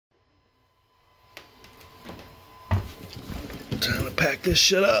Time to pack this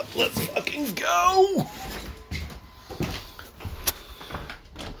shit up. Let's fucking go.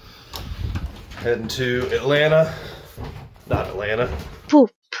 Heading to Atlanta. Not Atlanta. Poop.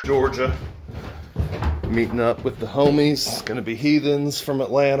 Georgia. Meeting up with the homies. It's gonna be Heathens from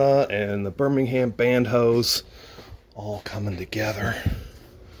Atlanta and the Birmingham BandHoes all coming together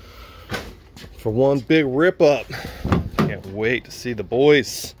for one big rip up. Can't wait to see the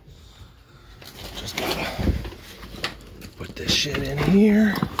boys. Just gotta put this shit in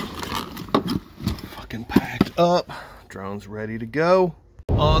here. Fucking packed up. Drone's ready to go.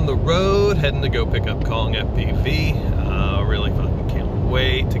 On the road, heading to go pick up Kong FPV. Really fucking can't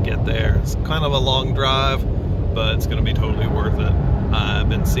wait to get there. It's kind of a long drive, but it's gonna be totally worth it. I've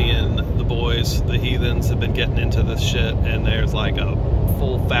been seeing the boys, the Heathens, have been getting into this shit, and there's like a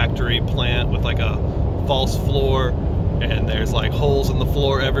full factory plant with like a false floor, and there's like holes in the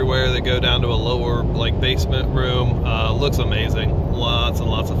floor everywhere that go down to a lower like basement room. Looks amazing. Lots and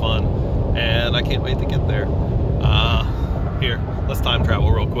lots of fun, and I can't wait to get there. Here, let's time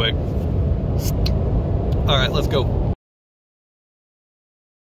travel real quick. All right, let's go.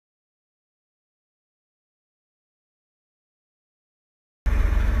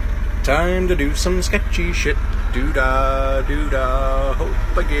 Time to do some sketchy shit. Doo-dah, doo-dah. Hope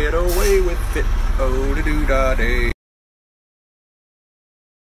I get away with it. Oh, da doo-dah day.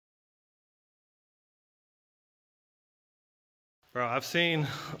 Bro, I've seen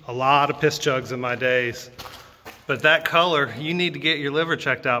a lot of piss jugs in my days, but that color, you need to get your liver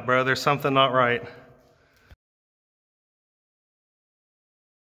checked out, bro. There's something not right.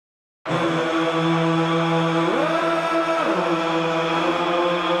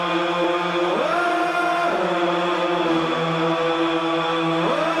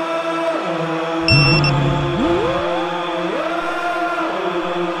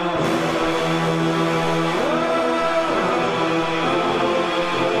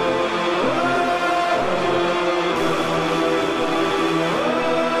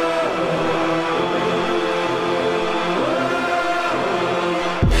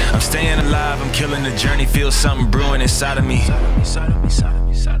 Staying alive, I'm killing the journey, feel something brewing inside of me.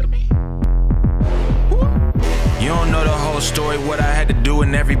 You don't know the whole story, what I had to do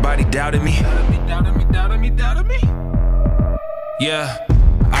and everybody doubted me. Yeah,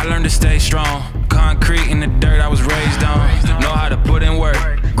 I learned to stay strong. Concrete in the dirt I was raised on. Know how to put in work,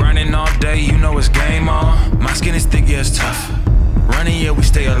 grinding all day, you know it's game on. My skin is thick, yeah, it's tough. Running, yeah, we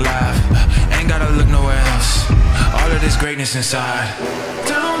stay alive. Ain't gotta look nowhere else. All of this greatness inside.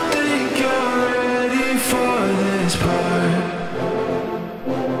 Don't think you're ready for this part.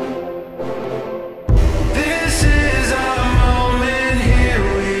 This is our moment, here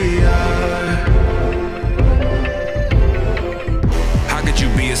we are. How could you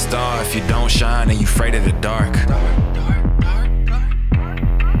be a star if you don't shine and you afraid of the dark?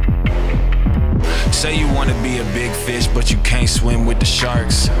 Say you wanna be a big fish, but you can't swim with the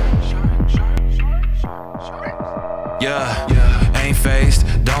sharks. Yeah, ain't phased,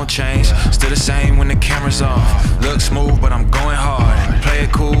 don't change. Still the same when the camera's off. Look smooth, but I'm going hard. Play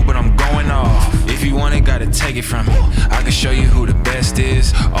it cool, but I'm going off. If you want it, gotta take it from me. I can show you who the best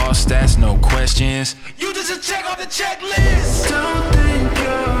is. All stats, no questions. You just a check off the checklist. Don't think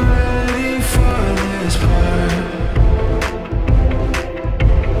you're ready for this part.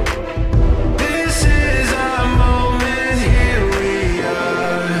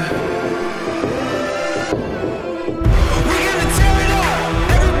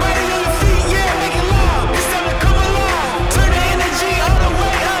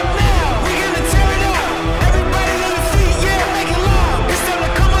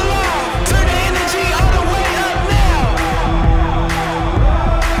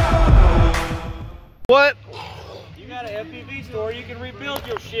 What? You got an FPV store, you can rebuild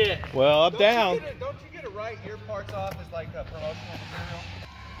your shit. Well, I'm down. Don't you get to write your parts off as like a promotional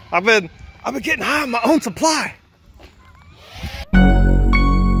material? I've been getting high on my own supply.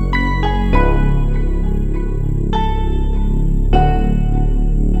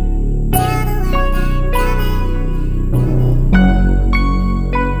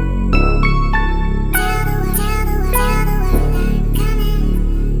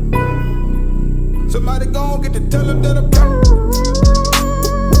 Somebody gon' get to tell them that I'm coming.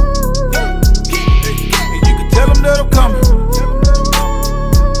 And you can tell them that I'm coming.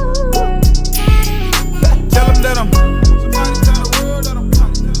 Tell them that I'm. Somebody tell the world that I'm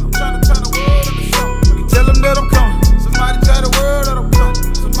coming. I'm trying to turn the world into something. You can tell them that I'm coming. Somebody tell the world that I'm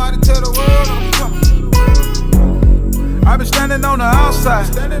coming. Somebody tell the world that I'm coming. I've been standing on the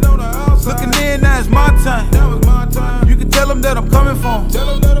outside, looking in, now it's my time. You can tell them that I'm coming for 'em.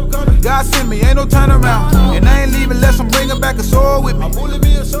 God send me, ain't no turn around. And I ain't leaving unless I'm bringing back a soul with me.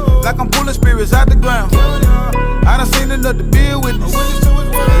 Like I'm pulling spirits out the ground. I done seen enough to be a witness.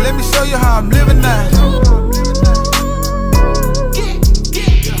 And let me show you how I'm living now.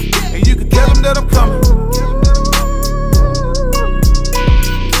 And you can tell them that I'm coming.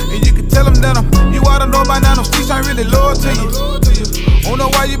 And you can tell them that you ought to know by now, them streets ain't really loyal to you. Don't know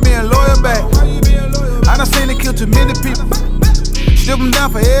why you being loyal back. I done seen it kill too many people. Strip them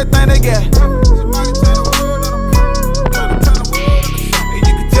down for everything they got. And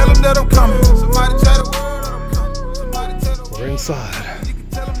you can tell them that I'm coming. We're inside.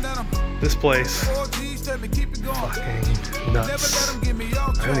 This place, fucking nuts. I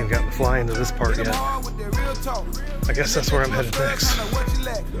haven't even gotten to fly into this part yet. I guess that's where I'm headed next.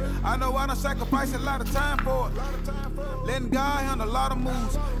 I know I done sacrificed a lot of time for it. Letting God handle a lot of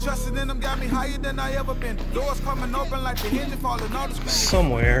moves. Trusting in them got me higher than I ever been. Doors coming open like the hinge falling on the screen.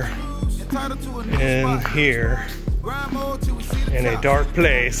 Somewhere in here, in a dark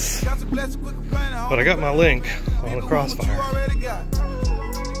place. But I got my link on the crossfire.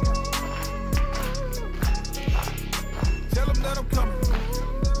 Tell them that I'm coming.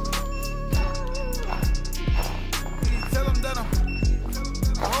 Tell them that I'm.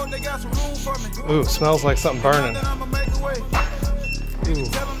 I hope they got some room for me. Ooh, smells like something burning. Ooh.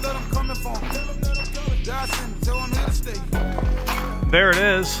 There it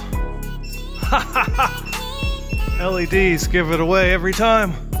is. LEDs give it away every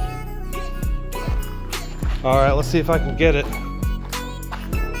time. All right, let's see if I can get it.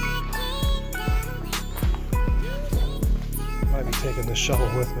 Might be taking this shovel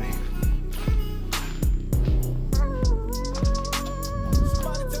with me.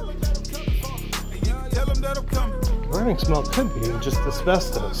 Burning smell could be just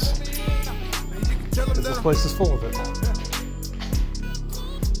asbestos, because this place is full of it.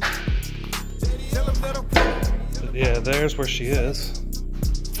 But yeah, there's where she is.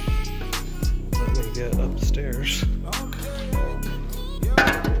 Let me get upstairs.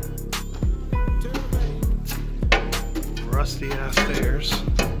 Rusty ass stairs.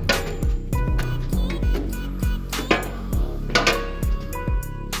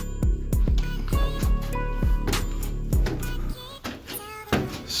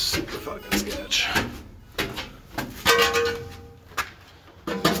 Super fucking sketch.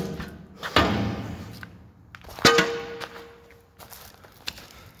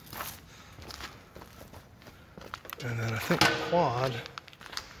 And then I think the quad,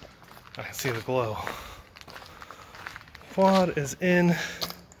 I can see the glow. Quad is in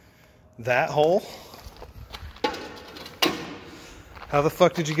that hole. How the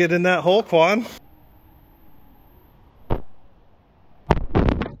fuck did you get in that hole, Quad?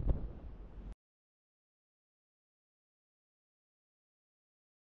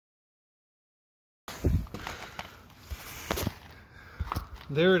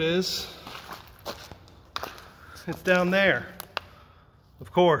 There it is. It's down there.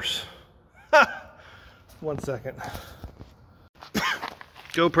 Of course. 1 second.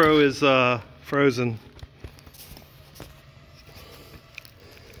 GoPro is frozen.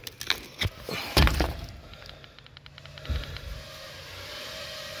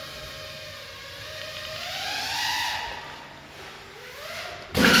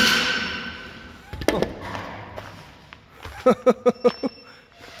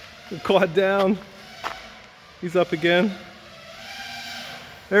 Quad down. He's up again.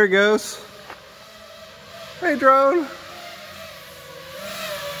 There he goes. Hey, drone.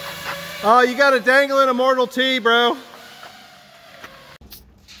 Oh, you got a dangling Immortal T, bro.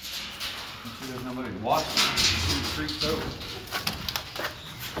 There's nobody watching.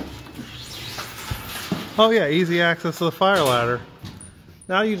 Oh yeah, easy access to the fire ladder.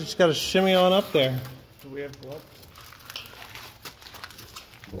 Now you just gotta shimmy on up there. Do we have gloves?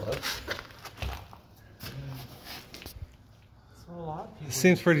 Gloves? It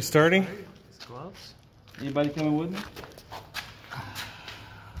seems pretty sturdy. Gloves? Anybody coming with me?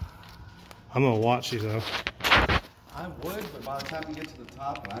 I'm gonna watch you though. I would, but by the time you get to the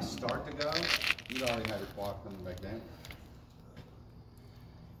top and I start to go, you'd already have your quad coming back down.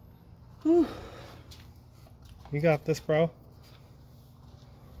 Whew. You got this, bro.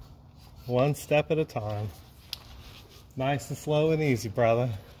 One step at a time. Nice and slow and easy, brother.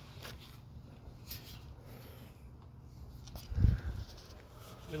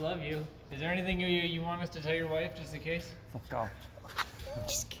 We love you. Is there anything you want us to tell your wife, just in case? Fuck off. I'm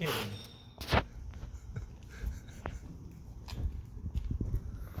just kidding.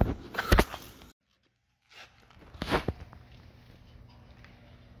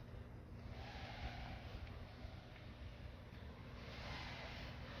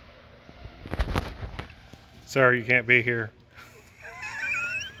 Sir, you can't be here.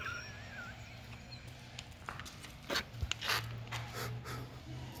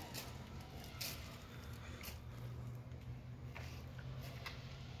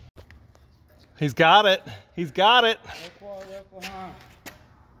 He's got it. He's got it.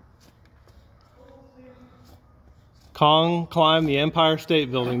 Kong climbed the Empire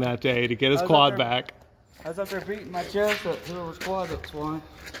State Building that day to get his quad back. I was up there beating my chest up till it was quad that was flying.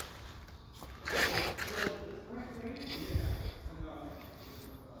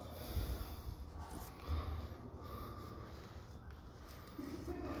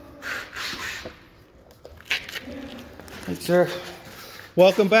 Thanks, sir.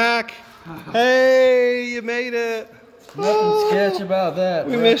 Welcome back. Hey, you made it. Nothing sketch about that.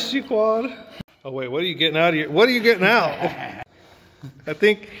 We missed you, quad. Oh wait, what are you getting out of here? What are you getting out? I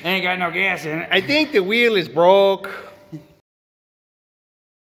think Ain't got no gas in it. I think the wheel is broke.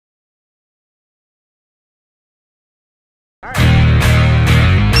 Woo!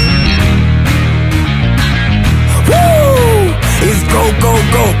 It's go, go,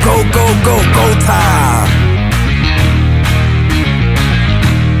 go, go, go, go, go time.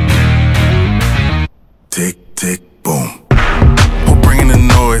 Tick, tick, boom. Who bringing the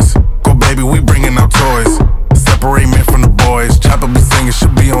noise? Go, baby, we bringing our toys. Separate men from the boys. Chopper be singing,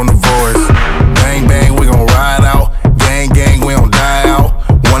 should be on the voice. Bang, bang, we gon' ride out. Gang, gang, we don't die out.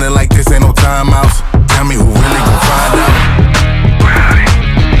 Want it like this, ain't no timeouts. Tell me who really gon' find out. Rowdy,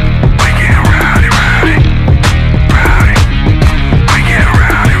 we get rowdy, rowdy. Rowdy, we get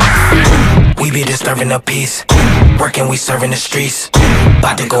rowdy, rowdy. We be disturbing the peace. Working, we serving the streets.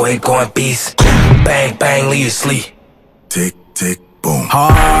 About to go ahead, going beast. Bang, bang, leave you sleep. Tick, tick, boom.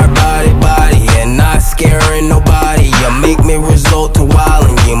 Hard body, body, and not scaring nobody. You make me resort to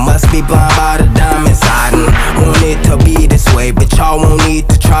wildin'. You must be blind by the diamonds. I done want it to be this way, but y'all won't need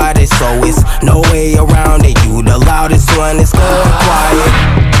to try this, so it's no way around it. You the loudest one, it's going quiet.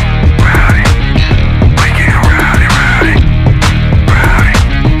 Rowdy, we get rowdy, rowdy. Rowdy,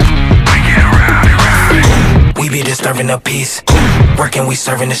 we get rowdy, rowdy. We be disturbing the peace. Working, we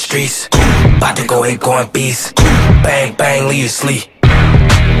serving the streets. About to go ahead, going beast. Bang, bang, leave you sleep. Woo!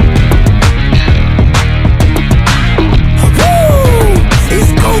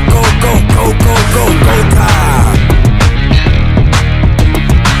 It's go, go, go, go, go, go, go time.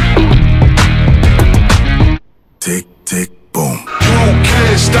 Tick, tick, boom. You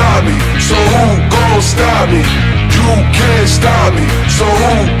can't stop me, so who gon' stop me? You can't stop me, so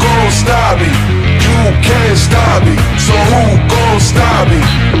who gon' stop me? You can't stop me, so who gon' stop me?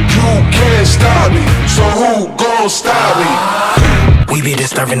 You can't stop me, so who gon' stop me? We be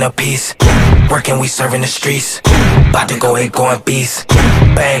disturbing the peace. Working, we serving the streets. About to go ahead, going beast.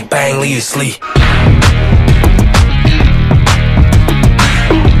 Bang, bang, leave you sleep. Woo!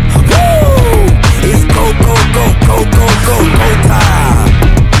 It's go, go, go, go, go, go, go time.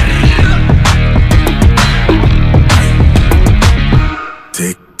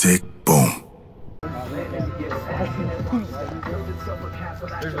 Tick, tick, boom.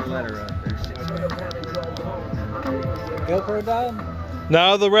 There's a letter up there. GoPro died?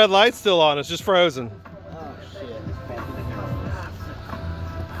 No, the red light's still on. It's just frozen. Oh shit.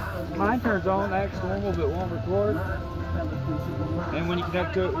 Mine turns on, acts normal, but won't record. And when you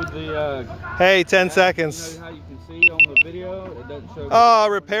connect to it with the Hey, 10 app, seconds. you know how you can see on the video, it doesn't show. Oh,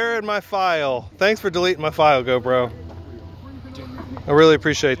 repairing my file. Thanks for deleting my file, GoPro. I really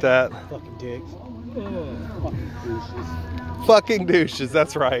appreciate that. Fucking dicks. Fucking douches,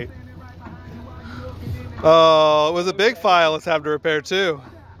 that's right. Oh, it was a big file. Let's have to repair too.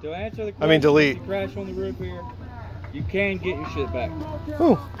 To answer the question, I mean, delete. if you crash on the roof here, you can get your shit back.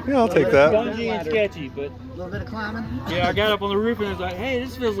 Oh, yeah, I'll take that. Spongy and sketchy, but a little bit of climbing. Yeah, I got up on the roof and I was like, "Hey,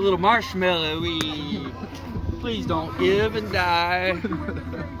 this feels a little marshmallowy. Please don't give and die."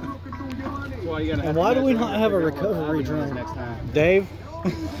 And why do we not have a recovery drone next time? Dave?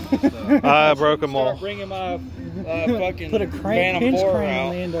 I broke them all. Start bringing my fucking Put a Phantom pinch 4 crank on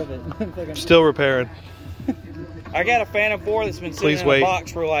out. the end of it. Still repairing. I got a Phantom 4 that's been sitting Please in wait. a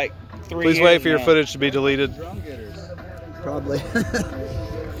box for like 3 Please years wait for your now. footage to be deleted. Probably.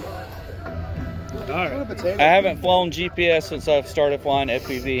 I haven't flown GPS since I've started flying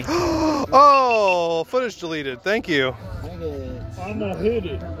FPV. Oh, footage deleted. Thank you. I'm gonna hit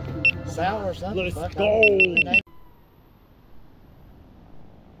it. Sour or something. Let's go.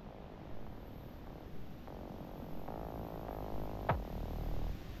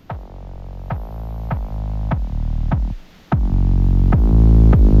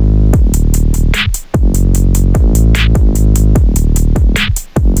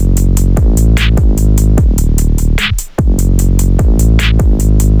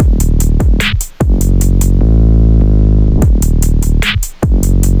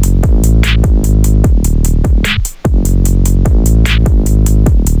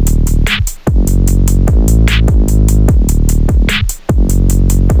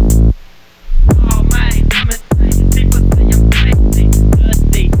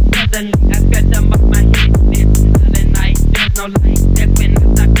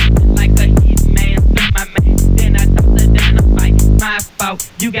 about.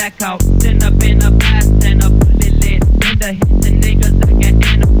 You got caught, sitting up in a past and a bullet lit. In the hits and niggas, I got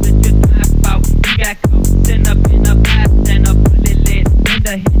animal with your talk about. You got caught, sitting up in a past and a bullet lit. In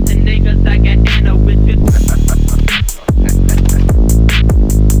the hits and niggas, I got animal with your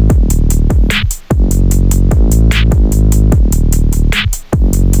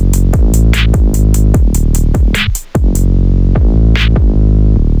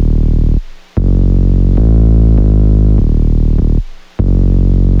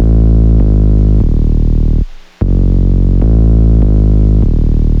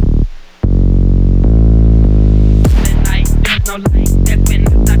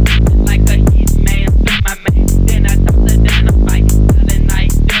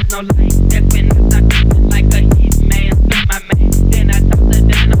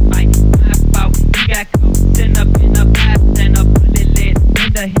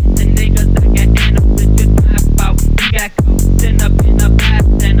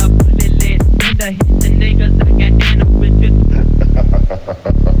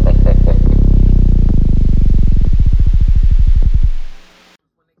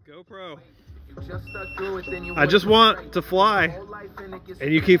GoPro. I just want to fly,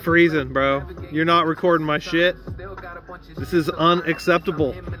 and you keep freezing, bro. You're not recording my shit. This is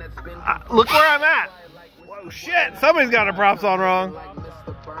unacceptable. Look where I'm at. Whoa, shit! Somebody's got their props on wrong.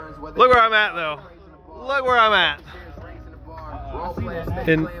 Look where I'm at, though. Look where I'm at.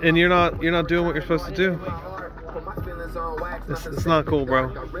 And you're not doing what you're supposed to do. It's not cool, bro.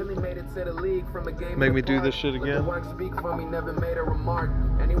 Make me do this shit again.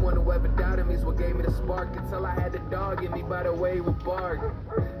 Anyone who ever doubted me is what gave me the spark until I had the dog in me by the way he would bark.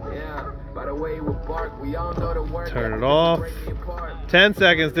 Yeah, by the way he would bark. We all know the word. Turn it off. 10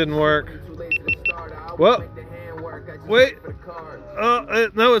 seconds didn't work. Well, wait.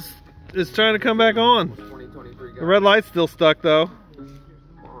 No, it's trying to come back on. The red light's still stuck though.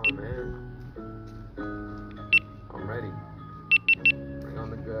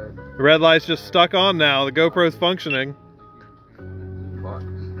 The red light's just stuck on now. The GoPro's functioning.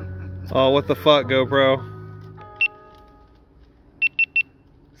 Oh, what the fuck, GoPro?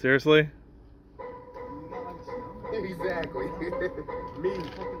 Seriously? Exactly. Me.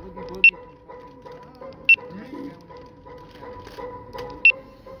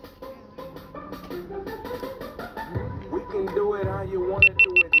 We can do it how you want to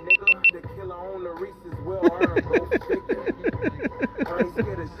do it, nigga. The killer on the Reese's will earn both.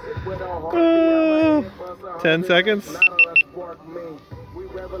 10 seconds.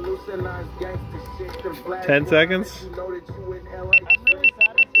 10 seconds.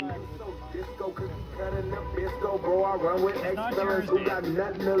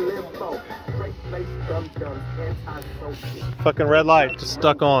 Fucking red light just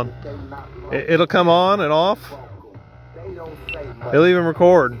stuck on. It'll come on and off. It'll even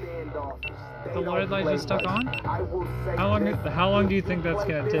record. The red light just stuck on? How long do you think that's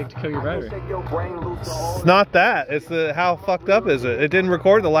gonna take to kill your battery? It's not that. It's the how fucked up is it? It didn't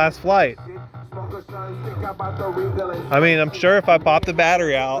record the last flight. I mean, I'm sure if I pop the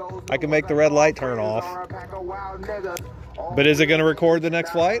battery out, I can make the red light turn off. But is it gonna record the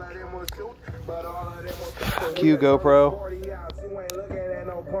next flight? Fuck you, GoPro.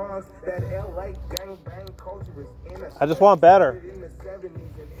 I just want better.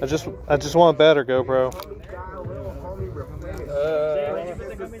 I just want better, GoPro.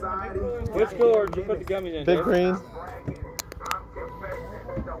 Which color did you put the gummies in? Big green.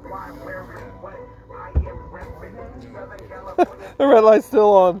 The red light's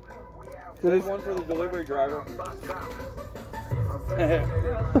still on. There's one for the delivery driver.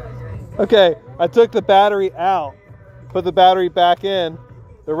 Okay, I took the battery out, put the battery back in.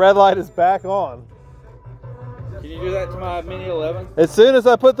 The red light is back on. Can you do that to my Mini 11? As soon as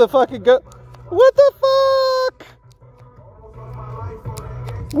I put the fucking what the fuck?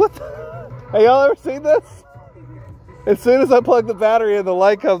 What the... Hey, y'all ever seen this? As soon as I plug the battery in, the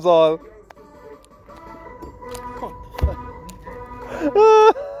light comes on.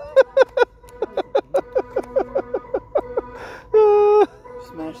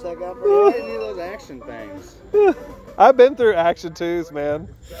 Smash that guy, bro. I didn't need those action things. I've been through Action 2s, man.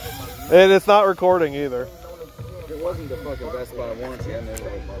 And it's not recording either. It wasn't the fucking Best Buy warranty. I never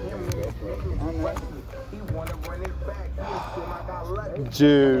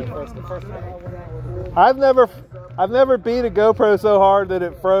Dude. I've never beat a GoPro so hard that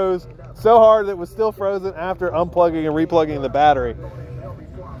it froze. So hard that it was still frozen after unplugging and replugging the battery.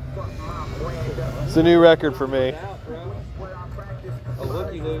 It's a new record for me.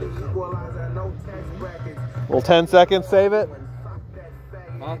 Will 10 seconds save it?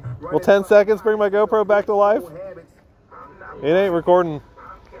 Will 10 seconds bring my GoPro back to life? It ain't recording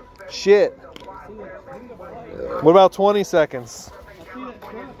shit. What about 20 seconds?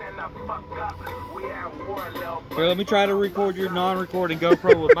 Here, let me try to record your non-recording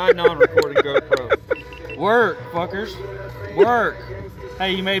GoPro with my non-recording GoPro. Work, fuckers. Work.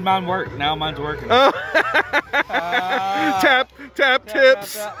 Hey, you made mine work. Now mine's working. Oh. Tap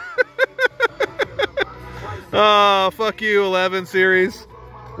tips. Tap. Oh, fuck you, 11 series.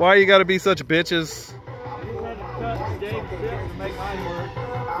 Why you gotta be such bitches? I'm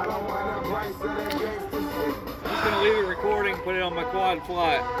just gonna leave it recording, put it on my quad and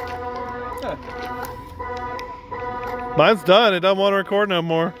fly it. Mine's done. It doesn't want to record no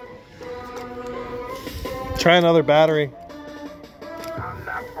more. Try another battery.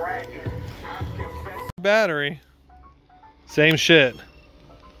 Battery. Same shit.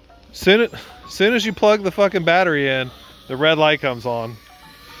 Soon as you plug the fucking battery in, the red light comes on.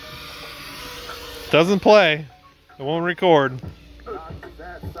 Doesn't play. It won't record.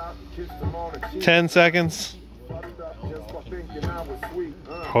 10 seconds.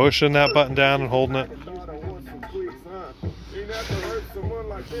 Pushing that button down and holding it.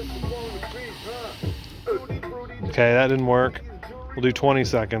 Okay, that didn't work. We'll do 20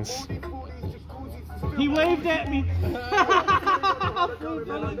 seconds. He waved at me.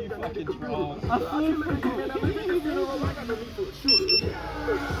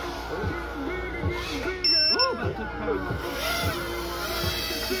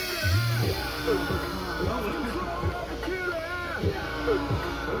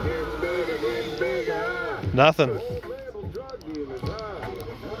 Nothing.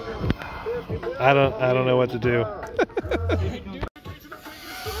 I don't know what to do.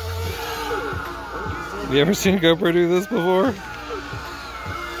 You ever seen a GoPro do this before?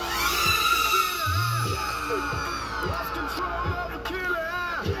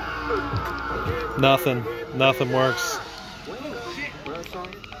 Nothing. Nothing works.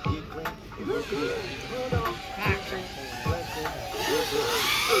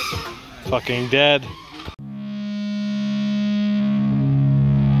 Fucking dead.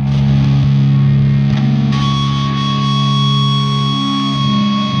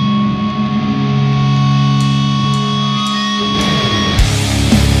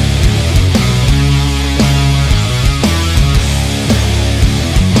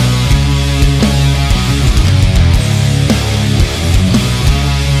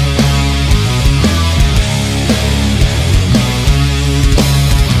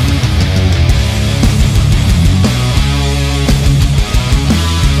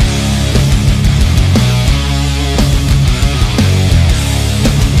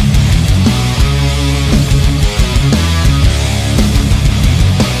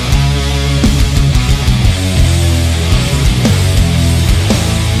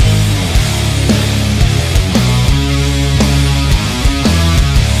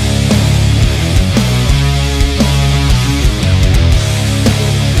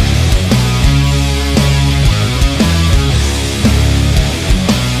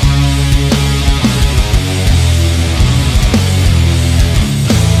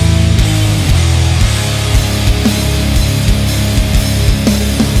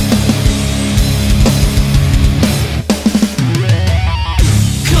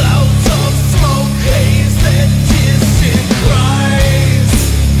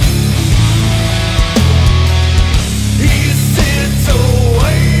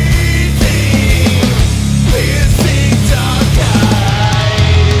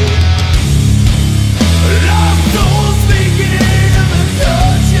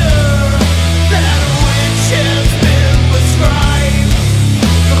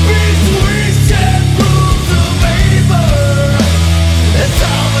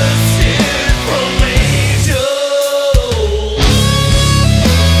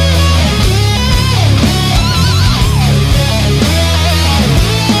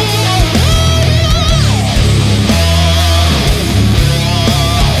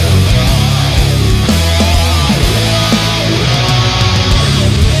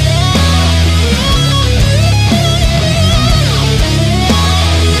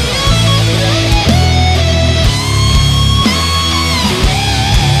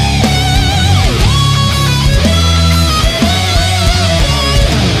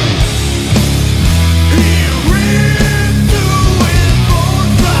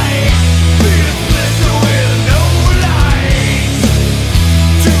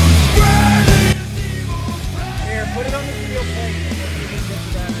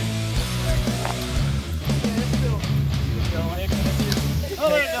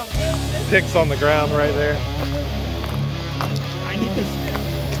 Picks on the ground right there. I need this.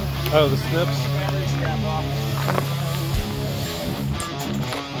 Oh, the snips?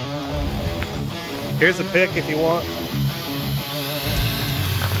 Here's a pick if you want.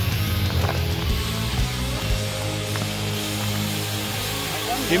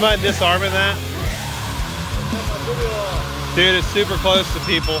 Do you mind disarming that? Dude, it's super close to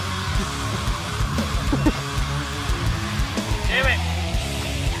people. Damn it!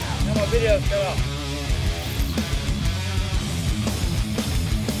 Now my video's cut off.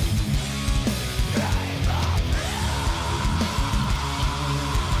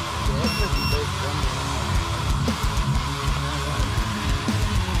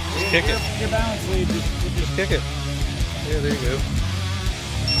 Just kick it. Your balance lead, Just kick it. Yeah, there you go.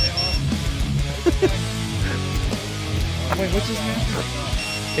 Wait, what's his name?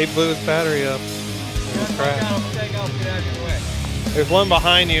 He blew his battery up. It was crap. Take off, get out of your way. There's one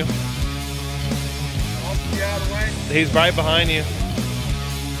behind you. Get out of the way. He's right behind you.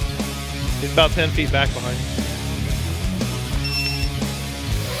 He's about 10 feet back behind you.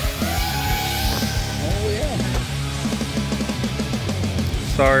 Oh yeah.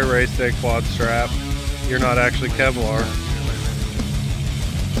 Sorry, race day quad strap. You're not actually Kevlar.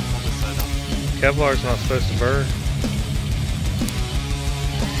 Kevlar's not supposed to burn.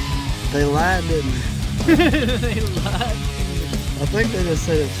 They lied, didn't they? They lied. I think they just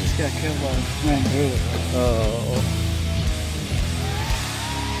said it's just got Kevlar ran through it. Oh.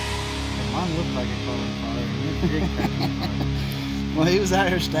 Mine looked like it caught on fire. Well, he was out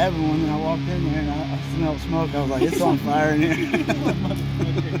here stabbing one, and I walked in there and I smelled smoke. I was like, it's on fire in here.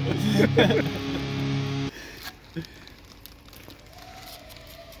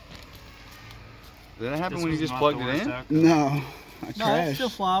 Did that happen when you just plugged it in? No. I No, it's crashed. still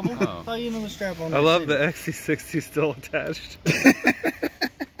flyable. Oh. I thought you know the strap on. I love the XC60 still attached.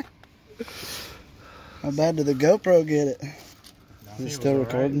 How bad did the GoPro get it? Is it still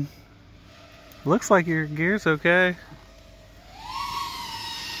recording? Looks like your gear's okay.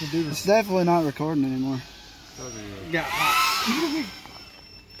 It's definitely not recording anymore. Got hot.